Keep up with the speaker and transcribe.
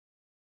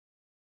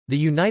The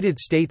United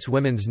States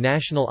women's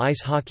national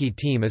ice hockey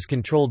team is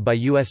controlled by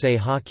USA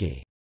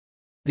Hockey.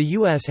 The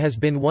U.S. has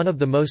been one of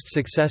the most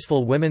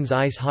successful women's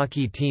ice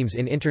hockey teams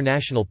in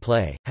international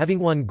play, having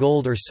won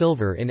gold or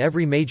silver in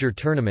every major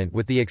tournament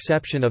with the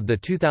exception of the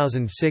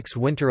 2006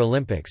 Winter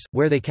Olympics,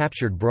 where they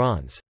captured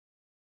bronze.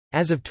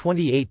 As of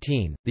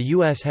 2018, the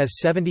U.S. has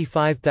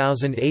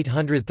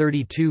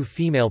 75,832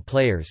 female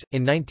players.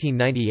 In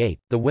 1998,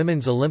 the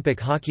women's Olympic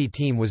hockey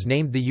team was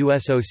named the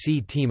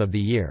USOC Team of the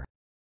Year.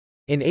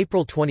 In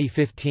April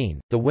 2015,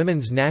 the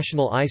women's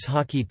national ice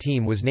hockey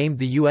team was named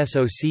the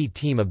USOC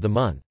Team of the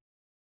Month.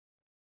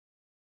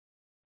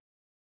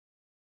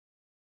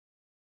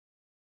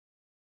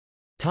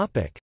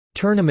 Topic: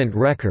 Tournament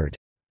record.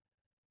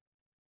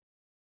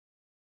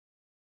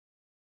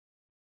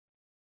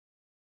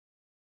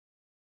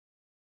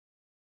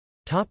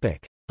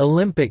 Topic: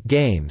 Olympic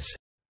Games.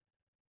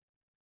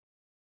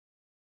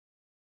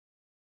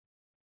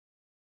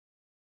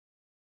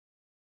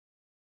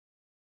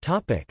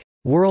 Topic: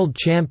 World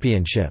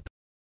Championship.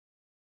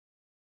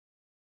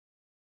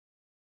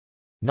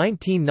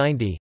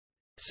 1990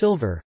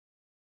 silver,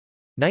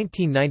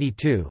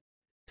 1992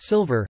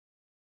 silver,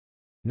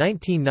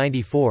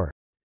 1994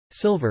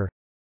 silver,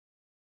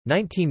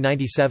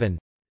 1997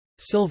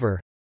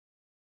 silver,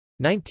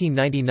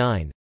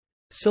 1999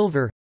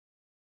 silver,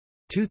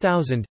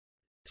 2000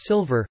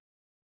 silver,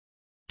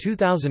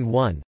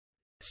 2001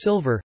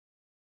 silver,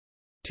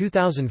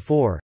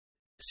 2004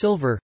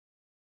 silver,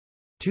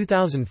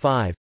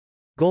 2005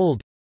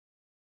 gold,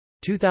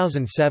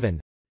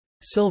 2007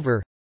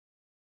 silver,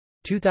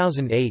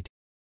 2008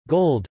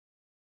 gold,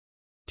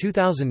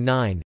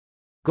 2009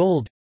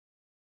 gold,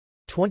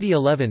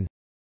 2011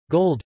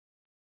 gold,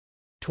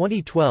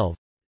 2012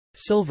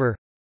 silver,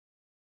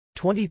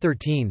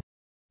 2013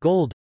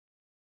 gold,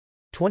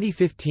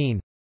 2015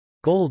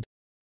 gold,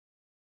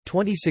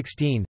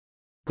 2016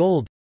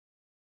 gold,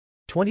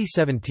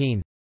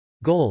 2017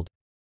 gold.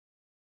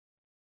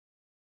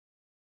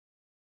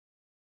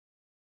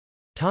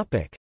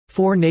 Topic: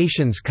 Four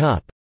Nations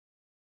Cup.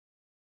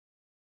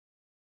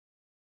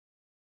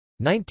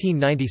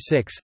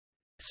 1996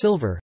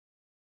 silver,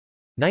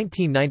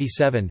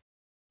 1997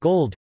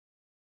 gold,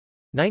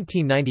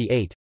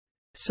 1998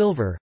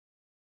 silver,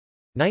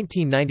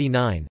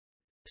 1999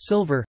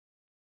 silver,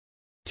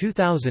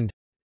 2000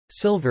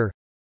 silver,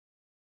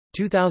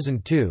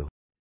 2002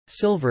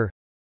 silver,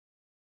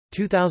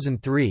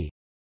 2003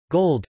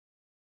 gold,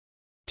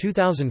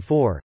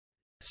 2004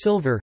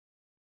 silver,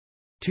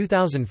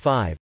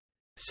 2005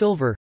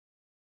 silver,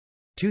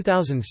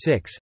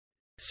 2006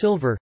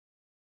 silver,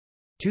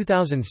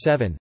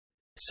 2007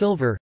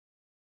 silver,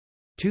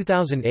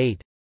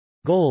 2008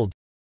 gold,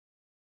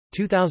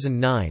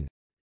 2009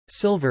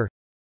 silver,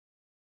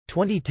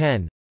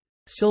 2010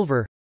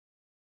 silver,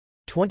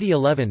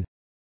 2011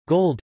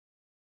 gold,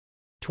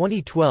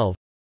 2012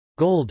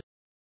 gold,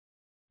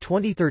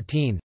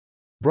 2013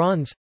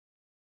 bronze,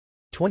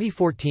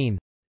 2014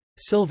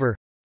 silver,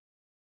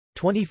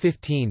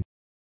 2015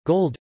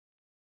 gold,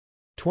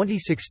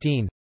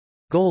 2016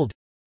 gold,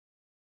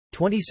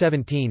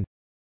 2017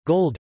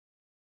 gold,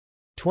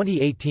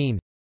 2018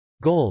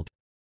 gold.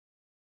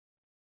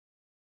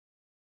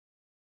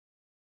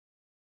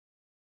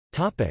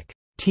 Topic: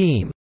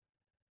 Team.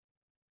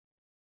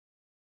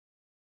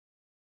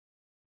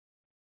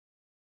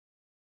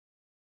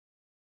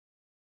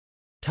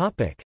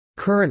 Topic: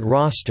 Current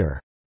roster.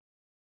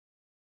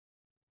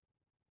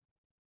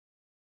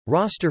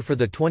 Roster for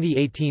the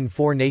 2018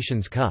 Four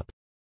Nations Cup.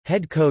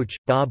 Head coach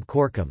Bob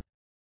Corkum.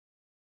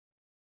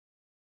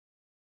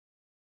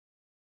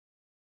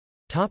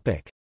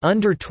 Topic: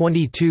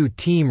 Under-22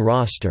 team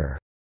roster.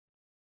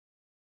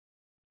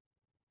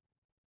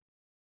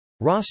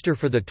 Roster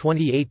for the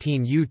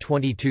 2018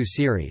 U-22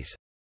 series.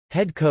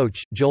 Head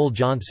coach Joel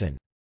Johnson.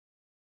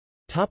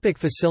 Topic: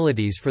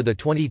 Facilities for the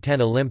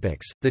 2010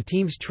 Olympics. The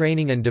team's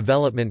training and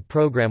development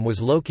program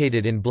was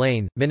located in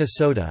Blaine,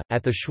 Minnesota,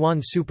 at the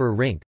Schwann Super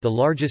Rink, the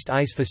largest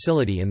ice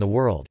facility in the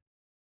world.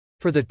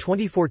 For the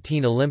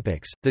 2014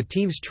 Olympics, the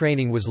team's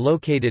training was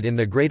located in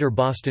the Greater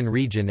Boston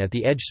region at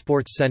the Edge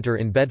Sports Center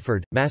in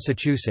Bedford,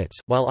 Massachusetts,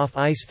 while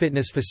off-ice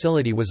fitness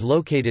facility was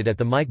located at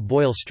the Mike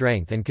Boyle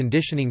Strength and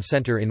Conditioning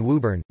Center in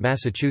Woburn,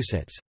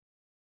 Massachusetts.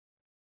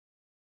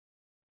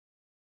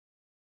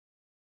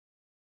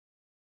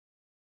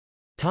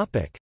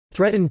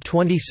 Threatened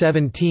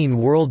 2017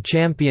 World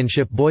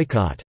Championship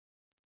boycott.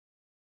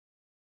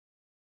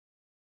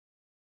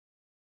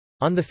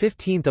 On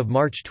 15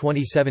 March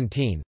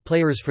 2017,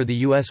 players for the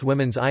U.S.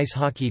 women's ice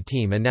hockey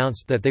team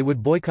announced that they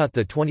would boycott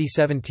the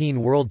 2017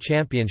 World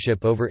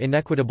Championship over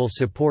inequitable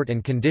support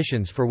and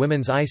conditions for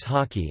women's ice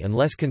hockey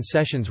unless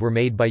concessions were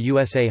made by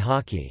USA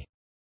Hockey.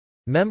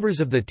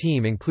 Members of the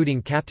team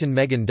including Captain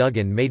Megan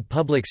Duggan made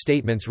public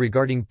statements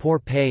regarding poor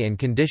pay and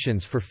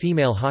conditions for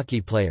female hockey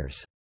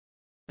players.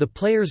 The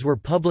players were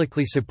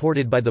publicly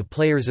supported by the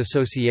players'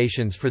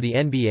 associations for the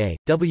NBA,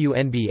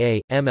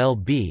 WNBA,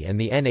 MLB and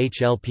the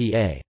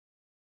NHLPA.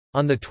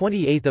 On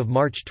 28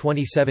 March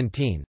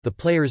 2017, the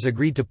players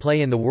agreed to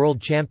play in the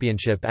World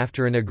Championship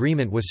after an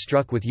agreement was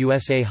struck with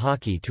USA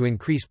Hockey to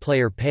increase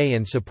player pay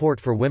and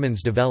support for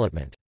women's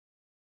development.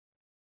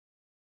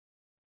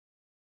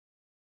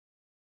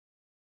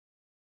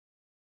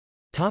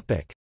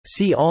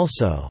 See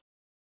also: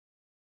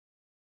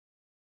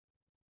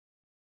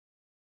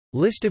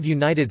 List of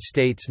United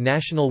States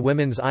national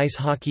women's ice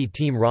hockey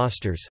team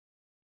rosters,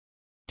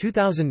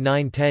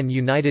 2009–10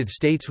 United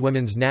States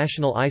women's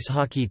national ice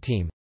hockey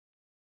team,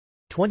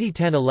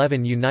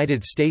 2010–11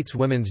 United States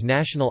women's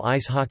national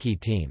ice hockey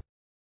team.